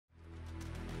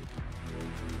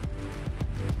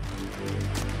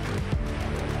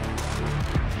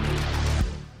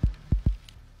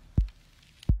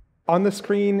On the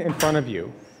screen in front of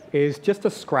you is just a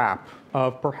scrap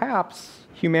of perhaps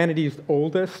humanity's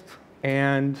oldest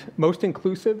and most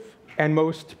inclusive and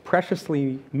most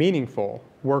preciously meaningful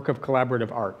work of collaborative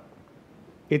art.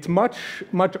 It's much,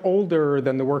 much older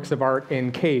than the works of art in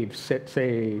caves at,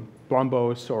 say,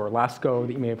 Blombos or Lascaux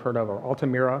that you may have heard of, or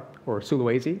Altamira or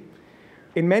Sulawesi.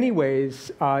 In many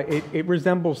ways, it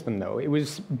resembles them, though. It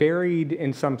was buried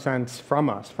in some sense from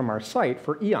us, from our sight,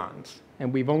 for eons,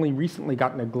 and we've only recently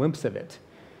gotten a glimpse of it.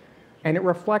 And it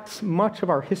reflects much of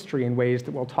our history in ways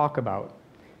that we'll talk about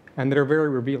and that are very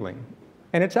revealing.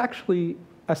 And it's actually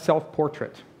a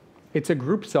self-portrait. It's a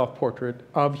group self-portrait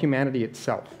of humanity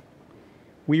itself.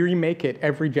 We remake it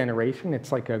every generation.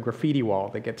 It's like a graffiti wall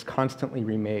that gets constantly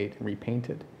remade and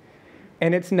repainted.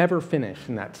 And it's never finished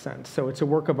in that sense. So it's a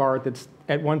work of art that's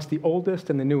at once the oldest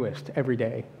and the newest every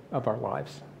day of our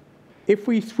lives. If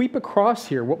we sweep across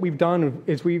here, what we've done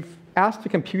is we've asked the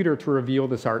computer to reveal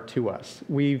this art to us.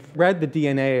 We've read the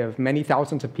DNA of many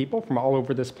thousands of people from all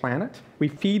over this planet. We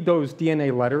feed those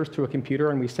DNA letters to a computer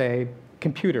and we say,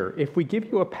 computer, if we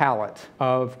give you a palette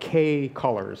of K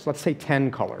colors, let's say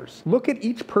 10 colors, look at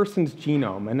each person's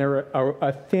genome, and they're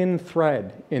a thin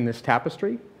thread in this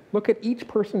tapestry. Look at each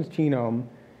person's genome.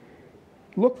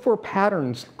 Look for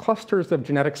patterns, clusters of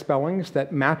genetic spellings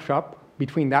that match up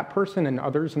between that person and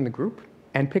others in the group,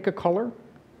 and pick a color,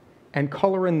 and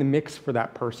color in the mix for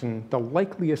that person, the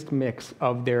likeliest mix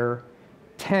of their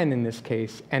 10, in this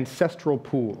case, ancestral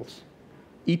pools.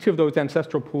 Each of those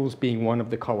ancestral pools being one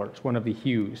of the colors, one of the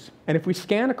hues. And if we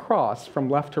scan across from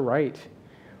left to right,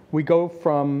 we go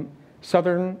from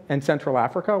southern and central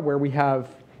Africa, where we have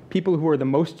people who are the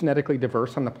most genetically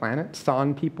diverse on the planet,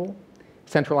 San people,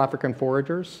 Central African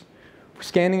foragers.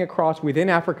 Scanning across within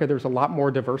Africa, there's a lot more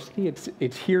diversity.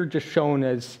 It's here just shown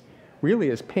as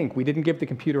really as pink. We didn't give the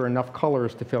computer enough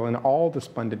colors to fill in all the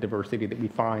splendid diversity that we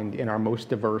find in our most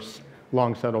diverse,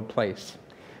 long-settled place.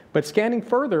 But scanning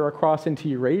further across into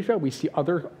Eurasia, we see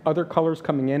other colors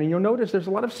coming in, and you'll notice there's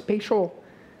a lot of spatial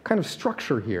kind of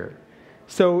structure here.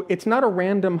 So it's not a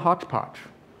random hodgepodge.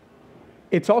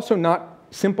 It's also not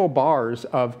simple bars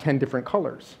of 10 different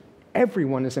colors.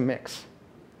 Everyone is a mix.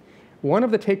 One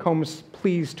of the take-homes,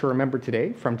 please, to remember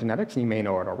today from genetics, and you may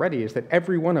know it already, is that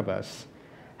every one of us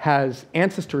has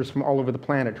ancestors from all over the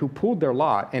planet who pooled their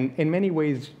lot, and in many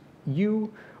ways,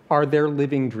 you are their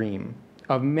living dream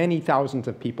of many thousands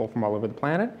of people from all over the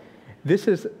planet. This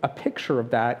is a picture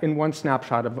of that in one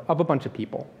snapshot of a bunch of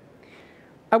people.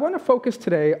 I want to focus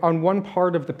today on one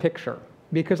part of the picture,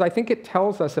 because I think it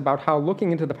tells us about how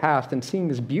looking into the past and seeing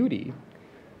this beauty,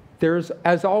 there's,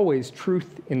 as always,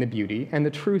 truth in the beauty, and the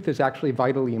truth is actually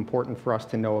vitally important for us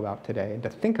to know about today and to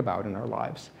think about in our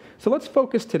lives. So let's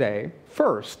focus today,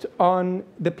 first, on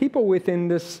the people within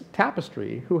this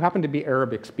tapestry who happen to be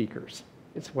Arabic speakers.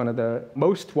 It's one of the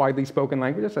most widely spoken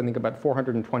languages. I think about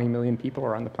 420 million people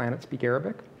around the planet speak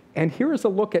Arabic. And here is a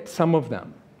look at some of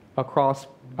them across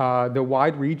the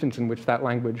wide regions in which that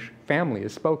language family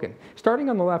is spoken. Starting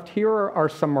on the left, here are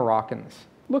some Moroccans.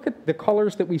 Look at the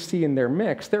colors that we see in their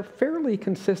mix. They're fairly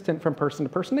consistent from person to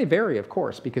person. They vary, of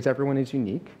course, because everyone is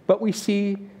unique. But we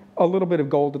see a little bit of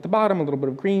gold at the bottom, a little bit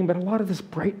of green, but a lot of this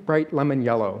bright, bright lemon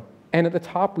yellow. And at the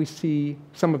top, we see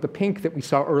some of the pink that we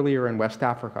saw earlier in West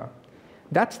Africa.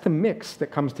 That's the mix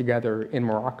that comes together in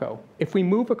Morocco. If we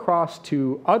move across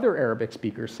to other Arabic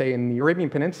speakers, say in the Arabian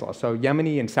Peninsula, so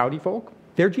Yemeni and Saudi folk,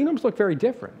 their genomes look very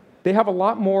different. They have a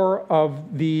lot more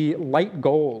of the light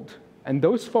gold, and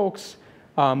those folks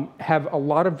have a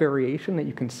lot of variation that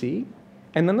you can see.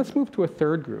 And then let's move to a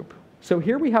third group. So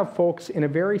here we have folks in a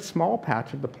very small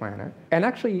patch of the planet, and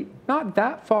actually not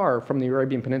that far from the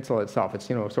Arabian Peninsula itself. It's,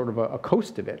 sort of a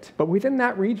coast of it. But within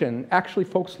that region, actually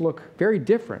folks look very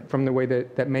different from the way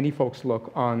that many folks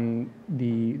look on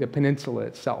the peninsula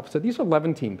itself. So these are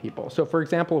Levantine people. So for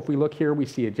example, if we look here, we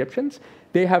see Egyptians.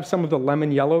 They have some of the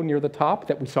lemon yellow near the top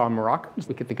that we saw in Moroccans.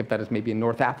 We could think of that as maybe a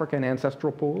North African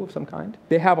ancestral pool of some kind.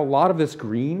 They have a lot of this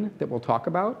green that we'll talk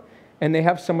about. And they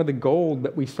have some of the gold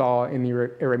that we saw in the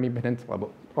Arabian Peninsula, but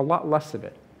a lot less of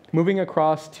it. Moving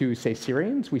across to, say,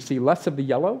 Syrians, we see less of the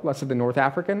yellow, less of the North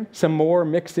African, some more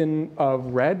mix-in of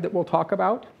red that we'll talk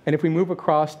about. And if we move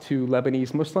across to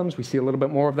Lebanese Muslims, we see a little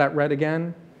bit more of that red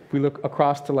again. If we look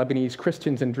across to Lebanese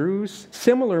Christians and Druze,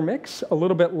 similar mix, a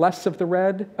little bit less of the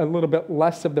red, a little bit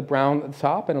less of the brown at the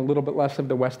top, and a little bit less of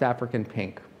the West African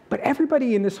pink. But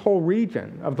everybody in this whole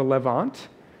region of the Levant,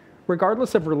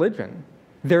 regardless of religion,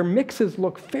 their mixes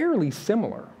look fairly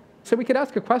similar. So we could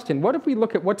ask a question, what if we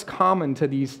look at what's common to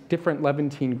these different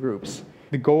Levantine groups?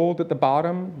 The gold at the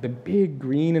bottom, the big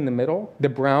green in the middle, the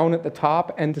brown at the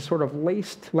top, and the sort of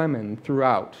laced lemon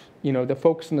throughout. The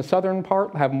folks in the southern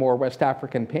part have more West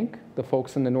African pink. The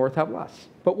folks in the north have less.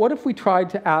 But what if we tried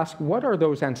to ask, what are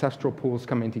those ancestral pools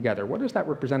coming together? What does that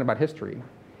represent about history?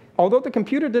 Although the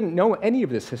computer didn't know any of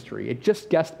this history, it just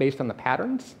guessed based on the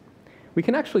patterns, we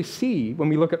can actually see, when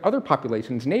we look at other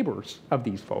populations, neighbors of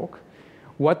these folk,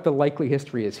 what the likely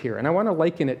history is here. And I want to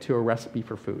liken it to a recipe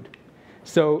for food.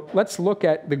 So let's look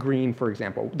at the green, for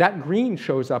example. That green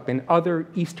shows up in other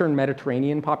Eastern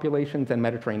Mediterranean populations and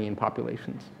Mediterranean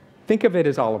populations. Think of it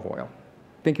as olive oil.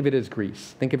 Think of it as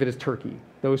Greece. Think of it as Turkey.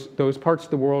 Those parts of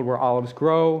the world where olives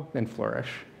grow and flourish.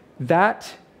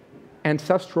 That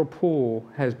ancestral pool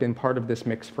has been part of this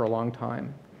mix for a long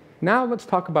time. Now let's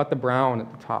talk about the brown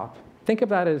at the top. Think of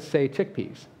that as, say,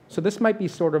 chickpeas. So this might be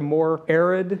sort of more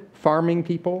arid farming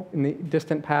people in the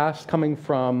distant past, coming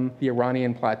from the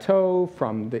Iranian plateau,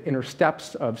 from the inner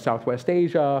steppes of Southwest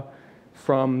Asia,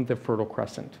 from the Fertile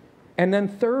Crescent. And then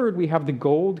third, we have the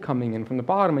gold coming in from the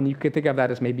bottom, and you could think of that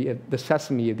as maybe the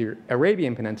sesame of the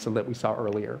Arabian Peninsula that we saw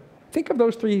earlier. Think of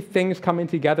those three things coming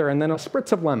together, and then a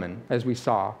spritz of lemon, as we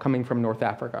saw, coming from North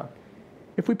Africa.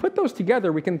 If we put those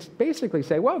together, we can basically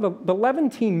say, well, the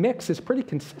Levantine mix is pretty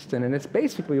consistent, and it's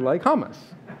basically like hummus.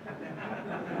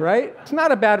 Right? It's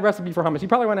not a bad recipe for hummus. You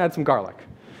probably want to add some garlic.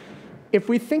 If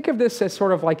we think of this as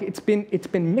sort of like it's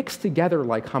been mixed together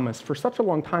like hummus for such a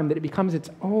long time that it becomes its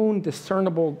own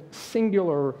discernible,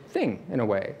 singular thing in a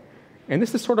way. And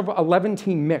this is sort of a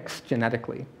Levantine mix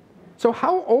genetically. So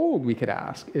how old, we could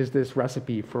ask, is this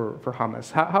recipe for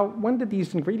hummus? When did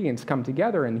these ingredients come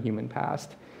together in the human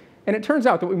past? And it turns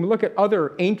out that when we look at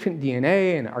other ancient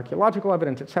DNA and archaeological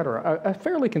evidence, et cetera, a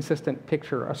fairly consistent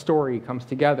picture, a story comes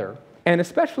together. And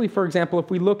especially, for example, if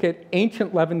we look at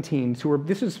ancient Levantines,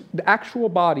 this is the actual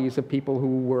bodies of people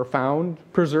who were found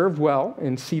preserved well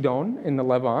in Sidon in the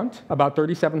Levant about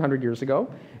 3,700 years ago.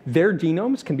 Their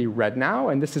genomes can be read now,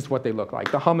 and this is what they look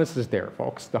like. The hummus is there,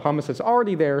 folks. The hummus is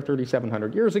already there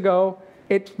 3,700 years ago.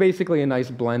 It's basically a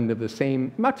nice blend of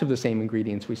much of the same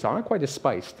ingredients we saw, not quite as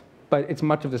spiced, but it's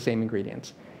much of the same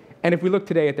ingredients. And if we look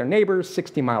today at their neighbors,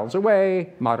 60 miles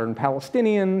away, modern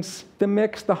Palestinians, the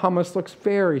hummus looks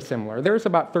very similar. There's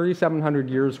about 3,700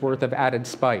 years worth of added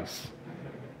spice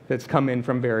that's come in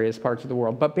from various parts of the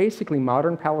world. But basically,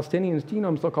 modern Palestinians'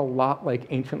 genomes look a lot like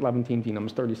ancient Levantine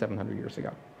genomes 3,700 years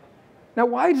ago. Now,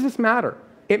 why does this matter?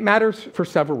 It matters for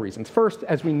several reasons. First,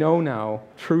 as we know now,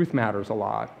 truth matters a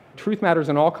lot. Truth matters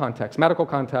in all contexts, medical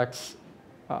contexts,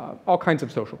 all kinds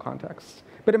of social contexts.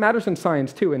 But it matters in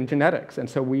science, too, in genetics. And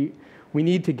so we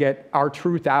need to get our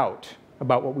truth out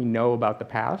about what we know about the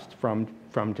past from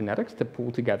genetics to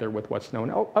pool together with what's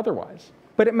known otherwise.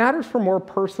 But it matters for more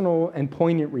personal and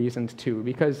poignant reasons, too,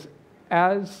 because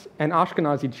as an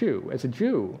Ashkenazi Jew, as a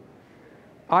Jew,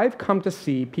 I've come to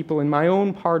see people in my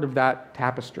own part of that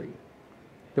tapestry,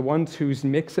 the ones whose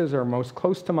mixes are most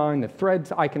close to mine, the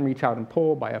threads I can reach out and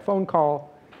pull by a phone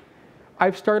call.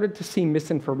 I've started to see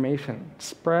misinformation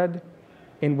spread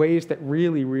in ways that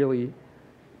really, really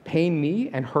pain me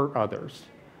and hurt others.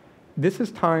 This is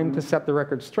time to set the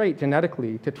record straight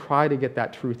genetically to try to get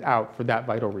that truth out for that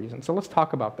vital reason. So let's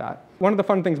talk about that. One of the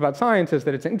fun things about science is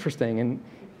that it's interesting, and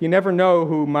you never know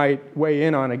who might weigh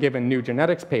in on a given new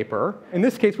genetics paper. In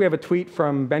this case, we have a tweet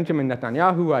from Benjamin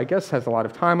Netanyahu, who I guess has a lot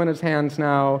of time on his hands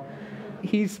now.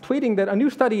 He's tweeting that a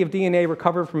new study of DNA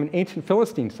recovered from an ancient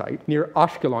Philistine site near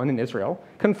Ashkelon in Israel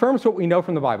confirms what we know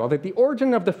from the Bible, that the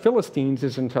origin of the Philistines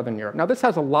is in southern Europe. Now, this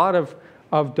has a lot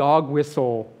of dog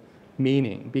whistle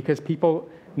meaning, because people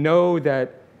know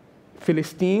that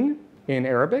Philistine in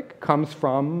Arabic comes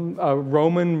from a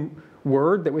Roman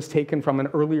word that was taken from an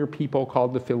earlier people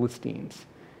called the Philistines,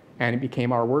 and it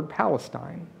became our word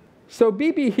Palestine. So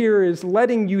Bibi here is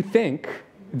letting you think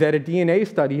that a DNA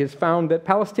study has found that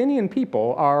Palestinian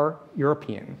people are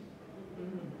European,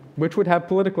 which would have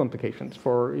political implications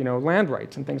for land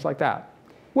rights and things like that.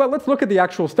 Well, let's look at the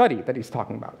actual study that he's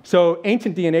talking about. So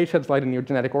ancient DNA sheds light on the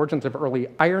genetic origins of early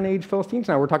Iron Age Philistines.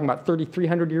 Now we're talking about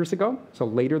 3,300 years ago, so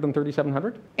later than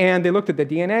 3,700. And they looked at the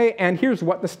DNA, and here's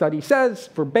what the study says,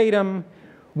 verbatim.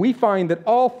 We find that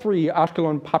all three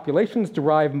Ashkelon populations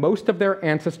derive most of their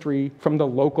ancestry from the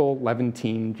local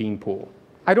Levantine gene pool.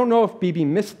 I don't know if Bibi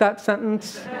missed that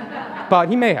sentence, but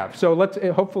he may have. So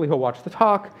hopefully he'll watch the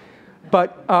talk.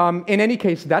 But in any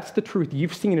case, that's the truth.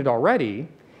 You've seen it already.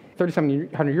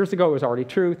 3,700 years ago, it was already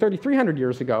true. 3,300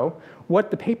 years ago, what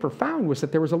the paper found was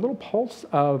that there was a little pulse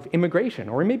of immigration,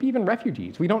 or maybe even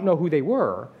refugees. We don't know who they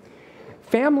were.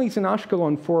 Families in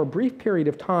Ashkelon, for a brief period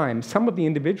of time, some of the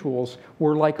individuals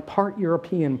were like part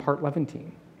European, part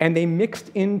Levantine. And they mixed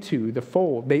into the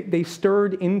fold. They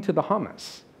stirred into the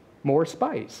hummus more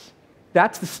spice.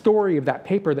 That's the story of that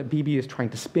paper that Beebe is trying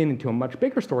to spin into a much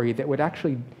bigger story that would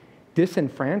actually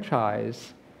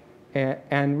disenfranchise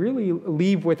and really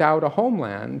leave without a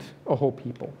homeland a whole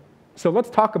people. So let's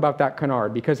talk about that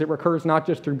canard, because it recurs not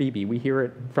just through Beebe. We hear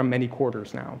it from many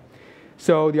quarters now.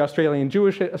 So the Australian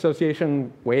Jewish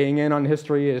Association, weighing in on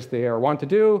history as they are wont to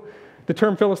do, the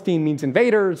term Philistine means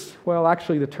invaders. Well,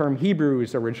 actually, the term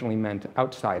Hebrews originally meant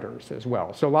outsiders as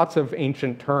well. So lots of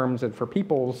ancient terms and for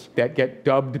peoples that get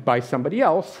dubbed by somebody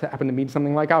else happen to mean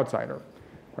something like outsider,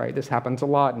 right? This happens a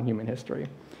lot in human history.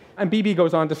 And Beebe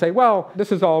goes on to say, well,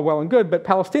 this is all well and good, but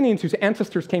Palestinians whose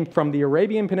ancestors came from the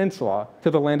Arabian Peninsula to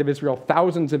the land of Israel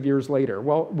thousands of years later.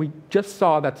 Well, we just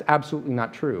saw that's absolutely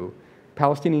not true.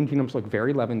 Palestinian genomes look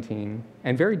very Levantine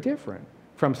and very different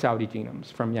from Saudi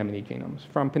genomes, from Yemeni genomes,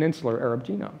 from peninsular Arab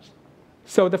genomes.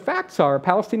 So the facts are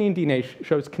Palestinian DNA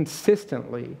shows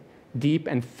consistently deep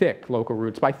and thick local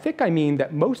roots. By thick, I mean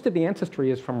that most of the ancestry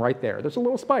is from right there. There's a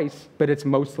little spice, but it's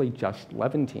mostly just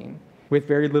Levantine, with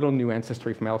very little new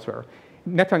ancestry from elsewhere.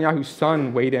 Netanyahu's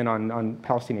son weighed in on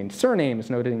Palestinian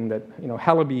surnames, noting that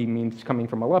Halabi means coming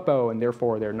from Aleppo, and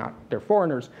therefore they're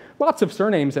foreigners. Lots of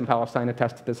surnames in Palestine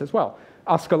attest to this as well.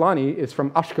 Askalani is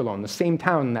from Ashkelon, the same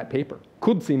town in that paper.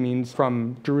 Qudsi means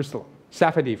from Jerusalem.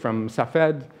 Safedi from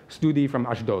Safed, Studi from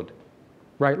Ashdod.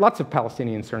 Right? Lots of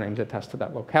Palestinian surnames attest to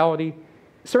that locality.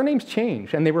 Surnames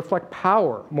change, and they reflect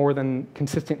power more than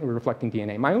consistently reflecting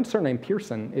DNA. My own surname,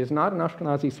 Pearson, is not an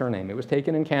Ashkenazi surname. It was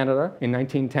taken in Canada in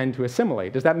 1910 to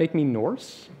assimilate. Does that make me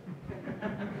Norse?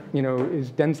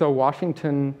 Is Denzel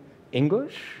Washington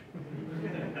English?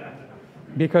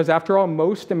 Because after all,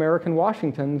 most American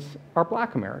Washingtons are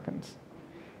black Americans.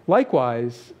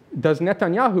 Likewise, does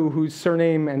Netanyahu, whose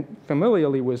surname and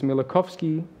familially was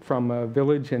Milakovsky from a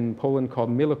village in Poland called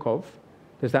Milakov,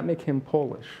 does that make him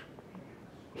Polish?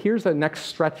 Here's the next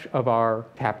stretch of our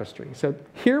tapestry. So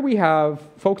here we have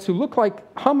folks who look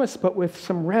like hummus, but with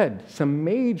some red, some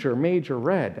major, major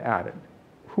red added.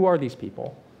 Who are these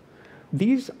people?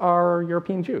 These are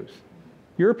European Jews.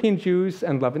 European Jews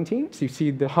and Levantines. You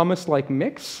see the hummus-like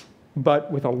mix,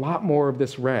 but with a lot more of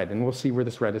this red, and we'll see where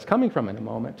this red is coming from in a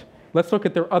moment. Let's look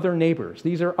at their other neighbors.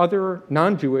 These are other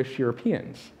non-Jewish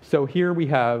Europeans. So here we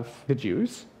have the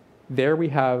Jews. There we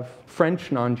have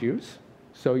French non-Jews.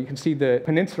 So you can see the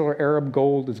peninsular Arab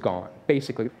gold is gone,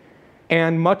 basically.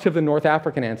 And much of the North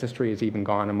African ancestry is even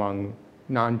gone among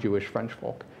non-Jewish French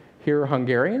folk. Here are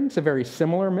Hungarians, a very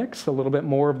similar mix, a little bit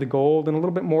more of the gold and a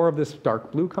little bit more of this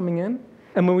dark blue coming in.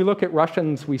 And when we look at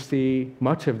Russians, we see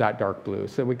much of that dark blue.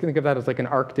 So we can think of that as like an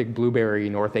Arctic blueberry,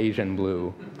 North Asian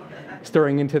blue,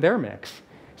 stirring into their mix.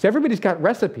 So everybody's got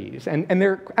recipes, and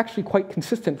they're actually quite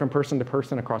consistent from person to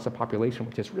person across a population,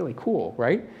 which is really cool,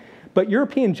 right? But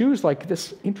European Jews like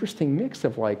this interesting mix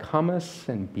of like hummus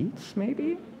and beets,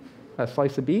 maybe? A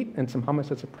slice of beet and some hummus.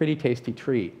 That's a pretty tasty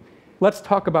treat. Let's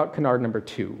talk about canard number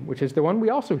 2, which is the one we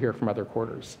also hear from other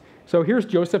quarters. So here's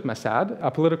Joseph Massad, a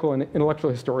political and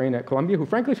intellectual historian at Columbia, who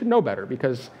frankly should know better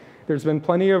because there's been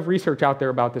plenty of research out there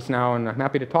about this now, and I'm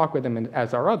happy to talk with him,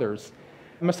 as are others.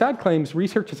 Massad claims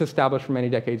research has established for many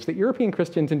decades that European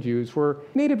Christians and Jews were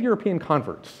native European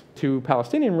converts to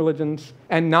Palestinian religions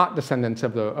and not descendants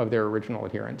of their original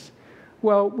adherents.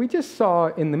 Well, we just saw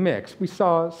in the mix, we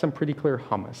saw some pretty clear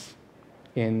hummus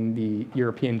in the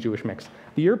European Jewish mix.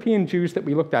 The European Jews that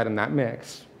we looked at in that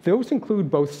mix, those include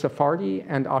both Sephardi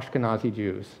and Ashkenazi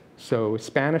Jews, so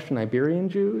Spanish and Iberian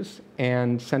Jews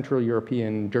and Central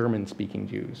European German-speaking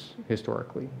Jews,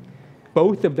 historically.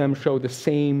 Both of them show the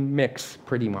same mix,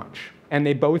 pretty much. And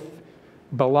they both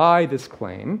belie this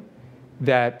claim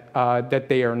that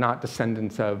they are not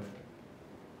descendants of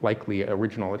likely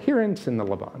original adherents in the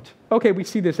Levant. Okay, we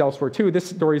see this elsewhere too. This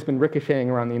story's been ricocheting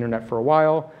around the internet for a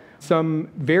while. Some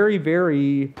very,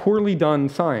 very poorly done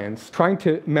science trying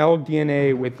to meld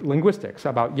DNA with linguistics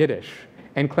about Yiddish,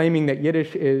 and claiming that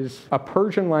Yiddish is a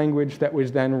Persian language that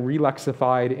was then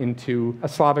relexified into a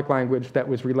Slavic language that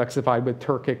was relexified with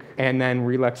Turkic and then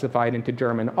relexified into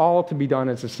German, all to be done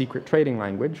as a secret trading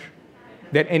language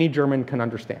that any German can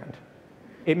understand.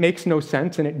 It makes no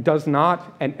sense, and it does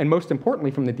not, and most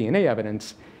importantly from the DNA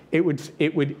evidence, it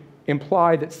would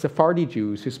imply that Sephardi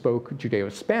Jews who spoke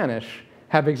Judeo-Spanish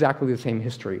have exactly the same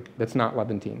history that's not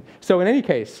Levantine. So in any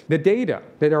case, the data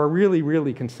that are really,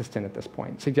 really consistent at this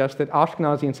point suggest that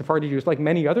Ashkenazi and Sephardi Jews, like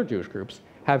many other Jewish groups,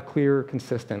 have clear,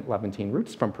 consistent Levantine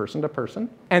roots from person to person.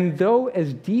 And though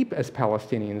as deep as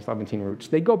Palestinians' Levantine roots,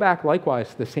 they go back likewise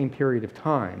to the same period of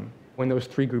time when those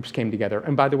three groups came together.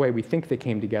 And by the way, we think they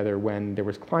came together when there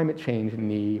was climate change in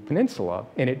the peninsula,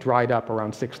 and it dried up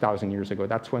around 6,000 years ago.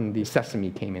 That's when the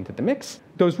sesame came into the mix.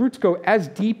 Those roots go as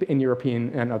deep in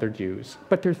European and other Jews,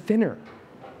 but they're thinner.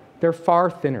 They're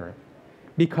far thinner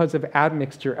because of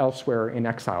admixture elsewhere in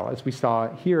exile, as we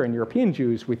saw here in European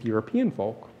Jews with European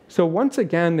folk. So once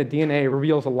again, the DNA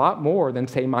reveals a lot more than,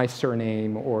 say, my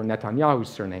surname or Netanyahu's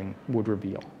surname would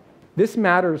reveal. This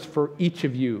matters for each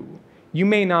of you. You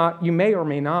may or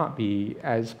may not be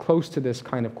as close to this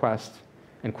kind of quest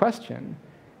and question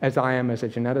as I am as a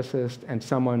geneticist and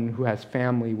someone who has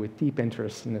family with deep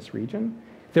interests in this region.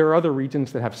 There are other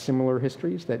regions that have similar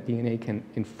histories that DNA can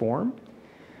inform.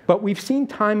 But we've seen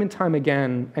time and time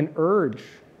again an urge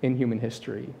in human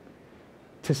history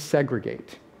to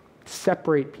segregate,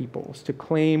 separate peoples, to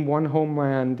claim one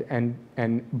homeland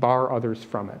and bar others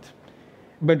from it.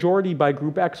 Majority by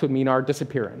Group X would mean our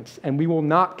disappearance, and we will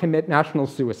not commit national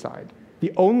suicide.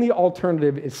 The only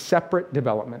alternative is separate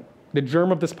development. The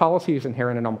germ of this policy is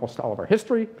inherent in almost all of our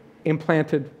history,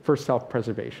 implanted for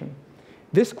self-preservation.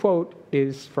 This quote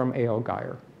is from A.L.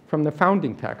 Geyer, from the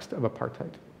founding text of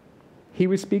apartheid. He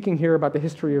was speaking here about the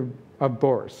history of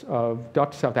Boers, of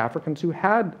Dutch South Africans who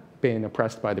had been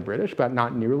oppressed by the British, but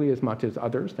not nearly as much as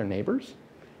others, their neighbors,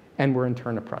 and were in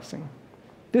turn oppressing.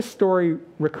 This story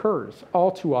recurs all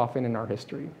too often in our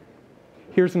history.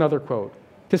 Here's another quote.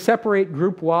 To separate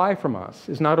Group Y from us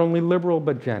is not only liberal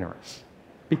but generous.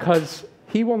 Because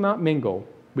he will not mingle,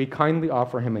 we kindly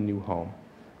offer him a new home.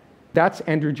 That's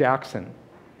Andrew Jackson,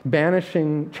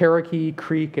 banishing Cherokee,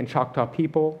 Creek, and Choctaw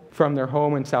people from their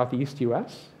home in southeast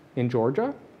US, in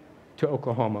Georgia, to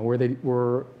Oklahoma, where they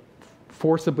were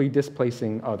forcibly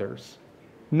displacing others.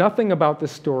 Nothing about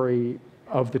this story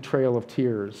of the Trail of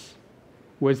Tears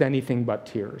was anything but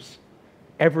tears.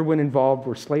 Everyone involved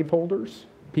were slaveholders.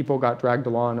 People got dragged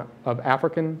along of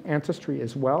African ancestry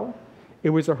as well.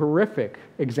 It was a horrific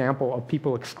example of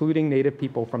people excluding Native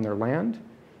people from their land,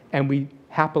 and we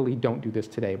happily don't do this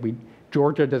today.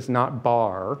 Georgia does not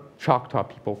bar Choctaw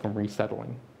people from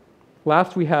resettling.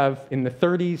 Last, we have, in the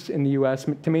 30s in the US,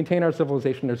 to maintain our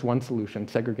civilization, there's one solution: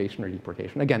 segregation or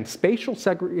deportation. Again, spatial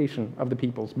segregation of the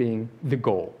peoples being the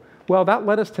goal. Well, that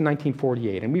led us to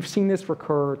 1948, and we've seen this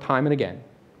recur time and again.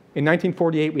 In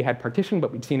 1948, we had partition,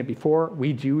 but we'd seen it before.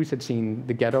 We Jews had seen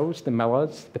the ghettos, the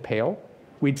melas, the Pale.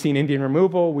 We'd seen Indian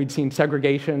removal, we'd seen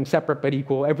segregation, separate but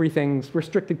equal, everything's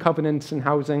restricted covenants and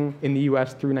housing in the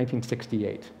US through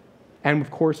 1968. And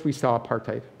of course, we saw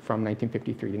apartheid from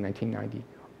 1953 to 1990.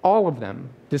 All of them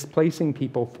displacing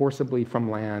people forcibly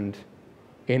from land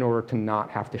in order to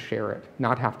not have to share it,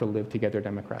 not have to live together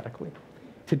democratically.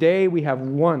 Today, we have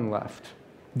one left,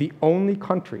 the only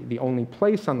country, the only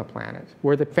place on the planet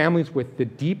where the families with the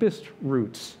deepest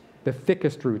roots, the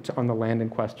thickest roots on the land in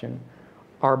question,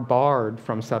 are barred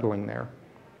from settling there,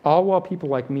 all while people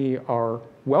like me are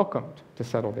welcomed to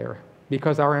settle there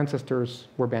because our ancestors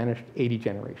were banished 80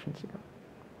 generations ago.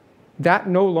 That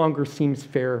no longer seems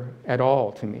fair at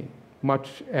all to me,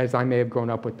 much as I may have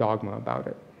grown up with dogma about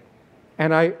it.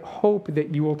 And I hope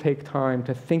that you will take time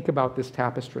to think about this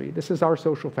tapestry. This is our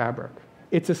social fabric.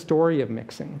 It's a story of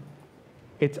mixing.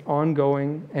 It's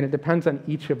ongoing, and it depends on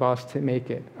each of us to make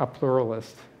it a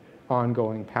pluralist,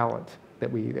 ongoing palette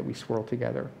that we swirl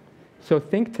together. So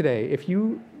think today, if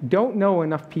you don't know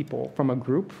enough people from a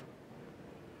group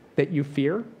that you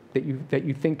fear, that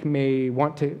you think may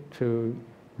want to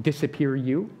disappear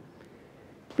you,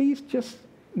 please just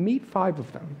meet 5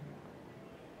 of them.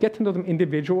 Get to know them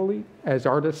individually as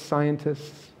artists,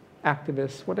 scientists,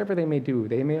 activists, whatever they may do.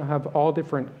 They may have all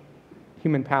different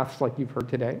human paths like you've heard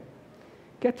today.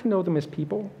 Get to know them as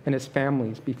people and as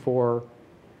families before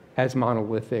as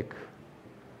monolithic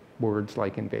words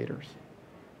like invaders.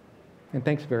 And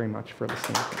thanks very much for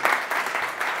listening.